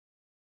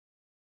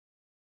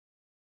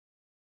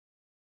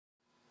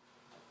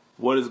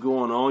What is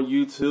going on,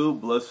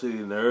 YouTube? Blood City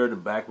Nerd,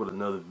 and back with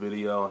another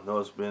video. I know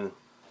it's been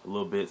a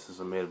little bit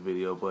since I made a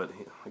video, but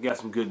I got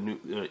some good news,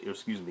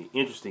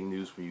 interesting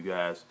news for you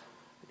guys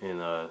in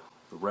the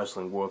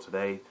wrestling world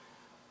today.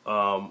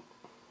 Former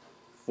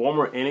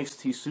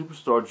NXT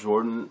superstar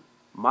Jordan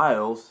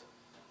Myles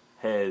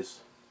has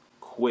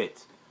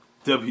quit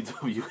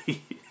WWE.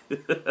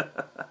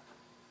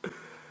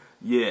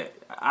 Yeah,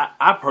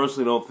 I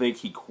personally don't think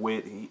he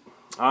quit.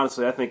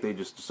 Honestly, I think they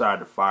just decided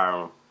to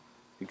fire him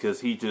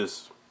because he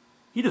just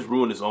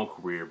ruined his own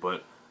career.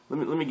 But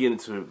let me get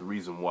into the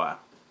reason why.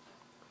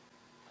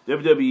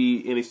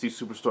 WWE NXT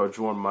superstar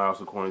Jordan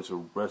Myles, according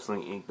to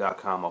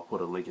WrestlingInc.com, I'll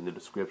put a link in the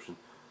description,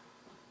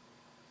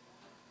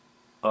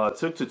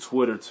 took to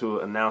Twitter to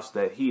announce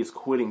that he is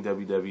quitting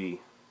WWE.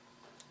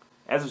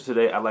 As of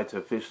today, I'd like to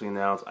officially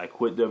announce I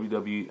quit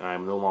WWE. I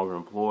am no longer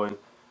employed.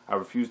 I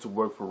refuse to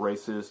work for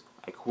racists.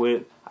 I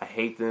quit. I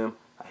hate them.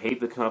 I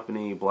hate the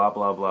company, blah,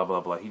 blah, blah, blah,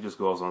 blah. He just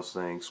goes on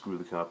saying, screw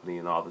the company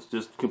and all this.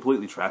 Just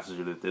completely trashes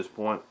it at this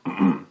point.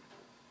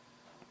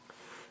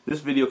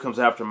 This video comes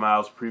after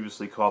Myles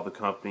previously called the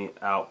company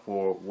out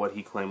for what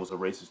he claimed was a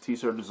racist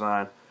t-shirt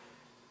design.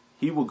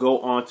 He will go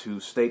on to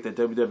state that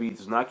WWE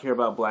does not care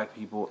about black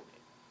people.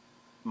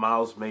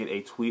 Myles made a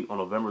tweet on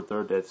November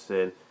 3rd that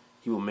said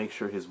he will make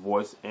sure his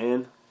voice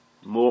and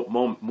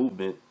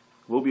movement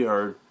will be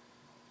heard.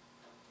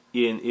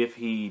 And if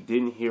he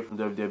didn't hear from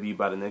WWE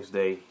by the next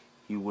day,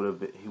 he would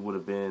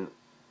have been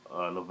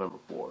November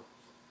 4th.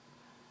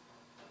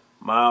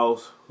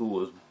 Myles, who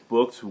was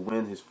booked to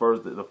win the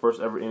first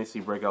ever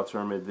NXT Breakout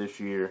Tournament this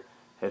year,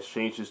 has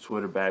changed his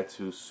Twitter back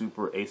to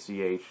Super ACH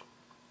and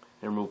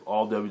removed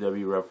all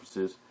WWE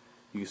references.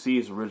 You can see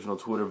his original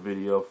Twitter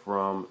video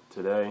from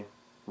today,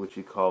 which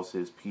he calls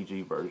his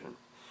PG version.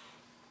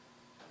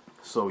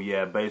 So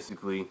yeah,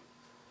 basically,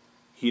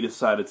 he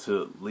decided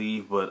to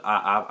leave, but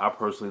I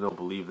personally don't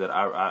believe that.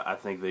 I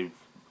think they've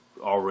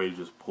already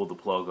just pulled the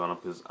plug on him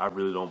because I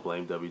really don't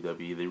blame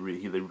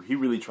WWE. He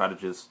really tried to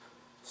just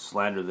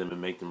slander them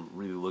and make them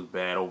really look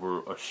bad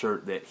over a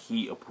shirt that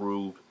he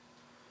approved.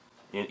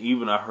 And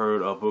even I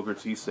heard Booker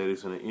T say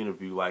this in an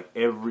interview, like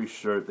every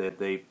shirt that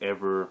they've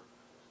ever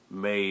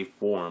made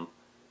for him,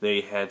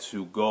 they had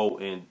to go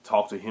and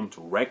talk to him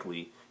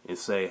directly and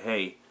say,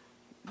 hey,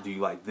 do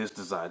you like this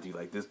design? Do you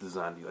like this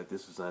design? Do you like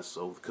this design?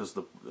 So, because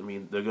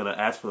they're gonna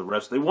ask for the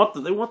wrestler. They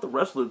want the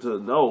wrestler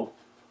to know,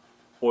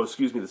 or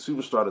excuse me, the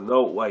superstar to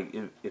know, like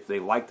if they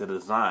like the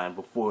design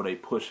before they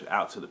push it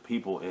out to the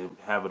people and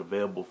have it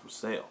available for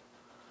sale,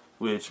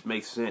 which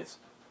makes sense.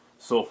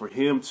 So for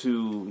him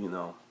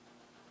to,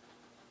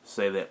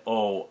 say that,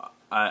 oh,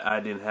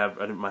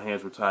 my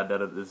hands were tied,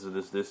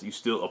 this, you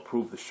still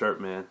approve the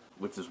shirt, man,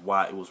 which is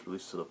why it was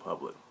released to the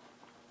public.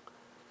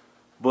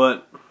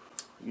 But,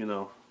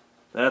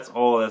 that's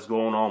all that's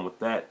going on with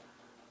that.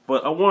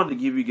 But I wanted to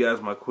give you guys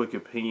my quick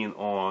opinion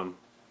on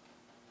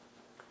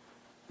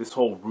this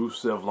whole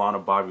Rusev, Lana,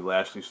 Bobby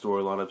Lashley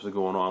storyline that's been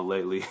going on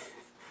lately.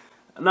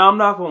 Now, I'm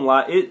not going to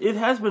lie. It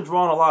has been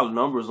drawing a lot of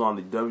numbers on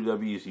the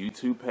WWE's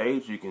YouTube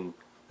page. You can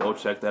go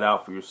check that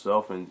out for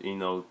yourself and,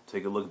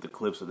 take a look at the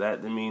clips of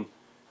that. I mean,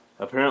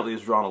 apparently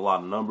it's drawn a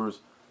lot of numbers.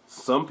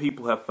 Some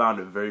people have found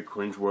it very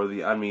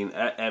cringeworthy. I mean,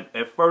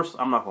 at first,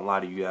 I'm not going to lie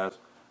to you guys.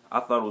 I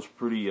thought it was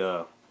pretty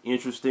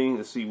interesting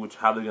to see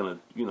how they're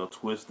gonna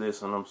twist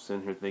this, and I'm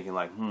sitting here thinking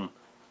like,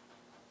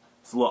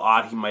 it's a little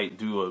odd. He might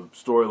do a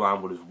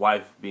storyline with his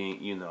wife being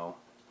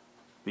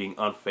being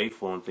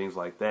unfaithful and things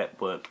like that.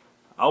 But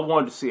I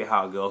wanted to see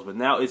how it goes. But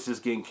now it's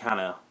just getting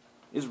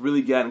it's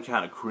really gotten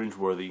kind of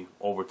cringeworthy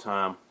over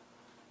time,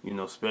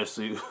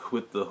 especially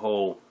with the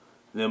whole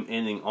them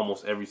ending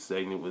almost every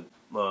segment with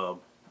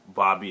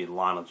Bobby and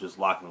Lana just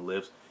locking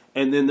lips,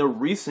 and then the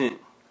recent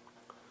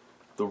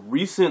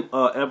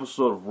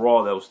episode of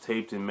Raw that was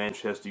taped in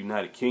Manchester,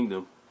 United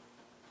Kingdom,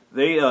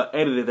 they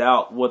edited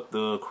out what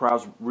the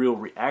crowd's real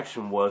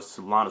reaction was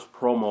to Lana's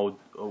promo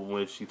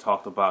when she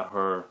talked about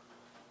her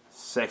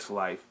sex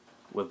life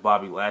with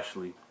Bobby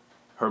Lashley.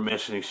 Her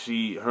mentioning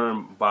her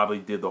and Bobby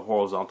did the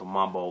horizontal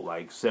mambo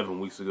like 7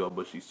 weeks ago,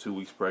 but she's 2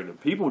 weeks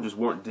pregnant. People just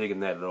weren't digging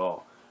that at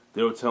all.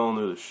 They were telling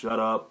her to shut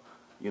up,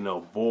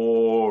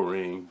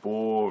 boring,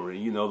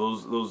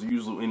 those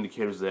usual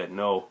indicators that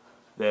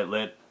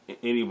let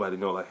anybody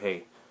know, like,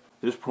 hey,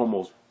 this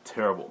promo's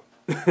terrible.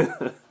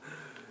 I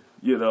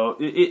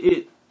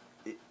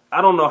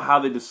don't know how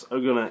they just are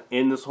gonna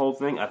end this whole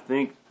thing. I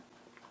think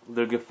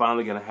they're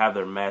finally gonna have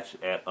their match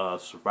at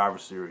Survivor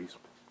Series,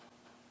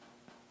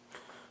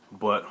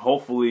 but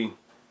hopefully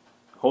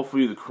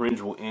the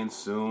cringe will end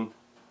soon,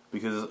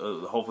 because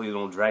hopefully they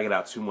don't drag it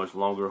out too much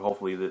longer.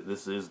 Hopefully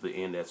this is the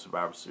end at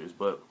Survivor Series,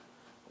 but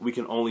we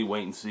can only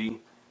wait and see.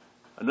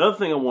 Another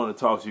thing I want to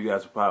talk to you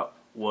guys about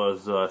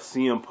was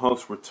CM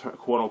Punk's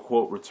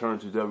quote-unquote return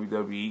to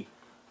WWE.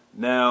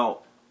 Now,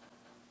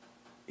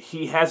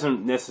 he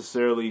hasn't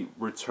necessarily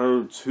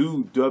returned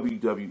to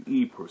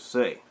WWE per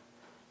se.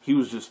 He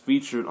was just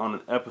featured on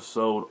an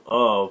episode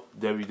of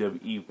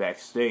WWE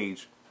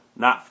Backstage,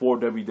 not for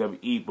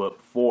WWE, but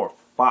for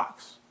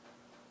Fox.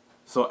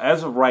 So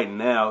as of right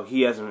now,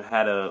 he hasn't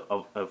had an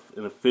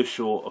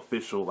official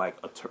like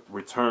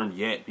return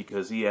yet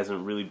because he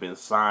hasn't really been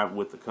signed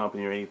with the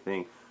company or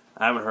anything.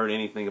 I haven't heard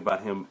anything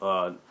about him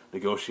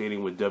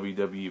negotiating with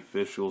WWE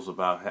officials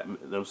about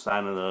them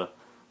signing a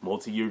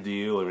multi-year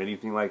deal or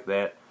anything like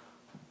that.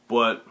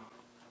 But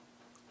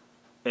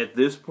at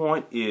this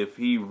point, if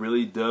he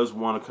really does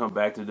want to come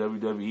back to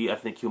WWE, I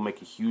think he'll make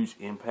a huge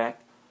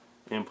impact.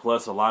 And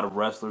plus, a lot of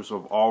wrestlers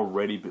have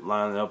already been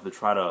lining up to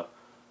try to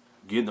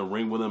get in the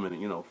ring with him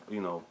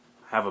and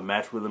have a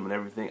match with him and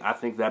everything. I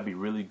think that'd be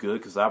really good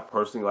because I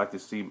personally like to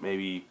see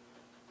maybe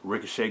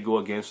Ricochet go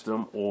against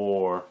him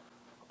or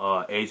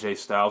AJ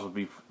Styles would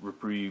be a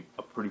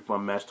pretty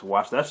fun match to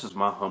watch. That's just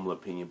my humble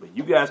opinion. But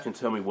you guys can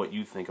tell me what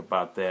you think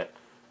about that.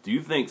 Do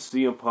you think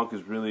CM Punk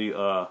is really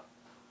going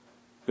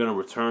to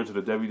return to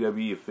the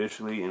WWE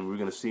officially and we're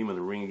going to see him in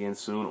the ring again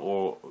soon?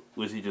 Or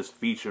was he just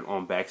featured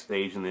on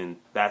backstage and then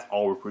that's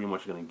all we're pretty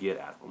much going to get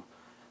out of him?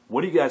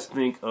 What do you guys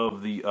think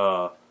of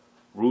the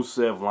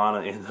Rusev,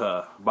 Lana, and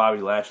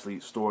Bobby Lashley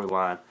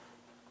storyline?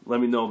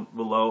 Let me know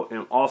below.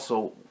 And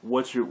also,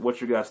 what's your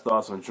guys'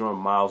 thoughts on Jordan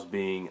Myles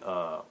being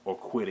or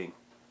quitting,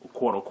 or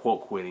quote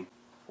unquote quitting,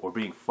 or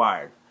being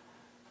fired?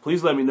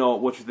 Please let me know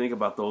what you think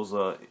about those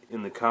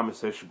in the comment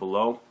section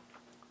below.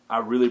 I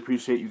really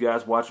appreciate you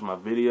guys watching my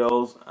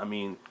videos. I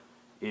mean,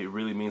 it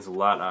really means a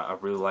lot. I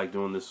really like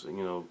doing this,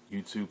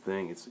 YouTube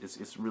thing.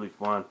 It's really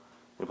fun,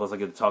 and plus I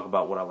get to talk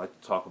about what I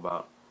like to talk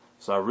about.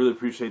 So I really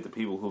appreciate the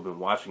people who've been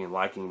watching and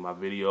liking my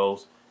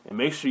videos. And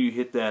make sure you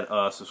hit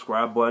that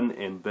subscribe button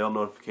and bell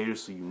notification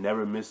so you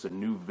never miss a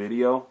new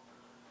video.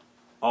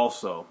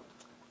 Also,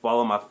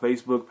 follow my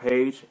Facebook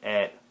page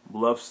at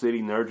Bluff City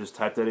Nerd. Just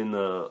type that in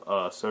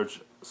the search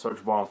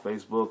bar on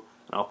Facebook,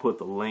 and I'll put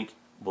the link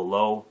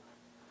below.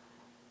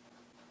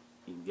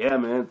 Yeah,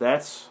 man,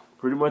 that's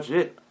pretty much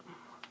it.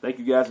 Thank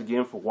you guys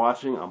again for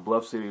watching. I'm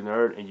Bluff City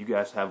Nerd, and you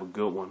guys have a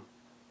good one.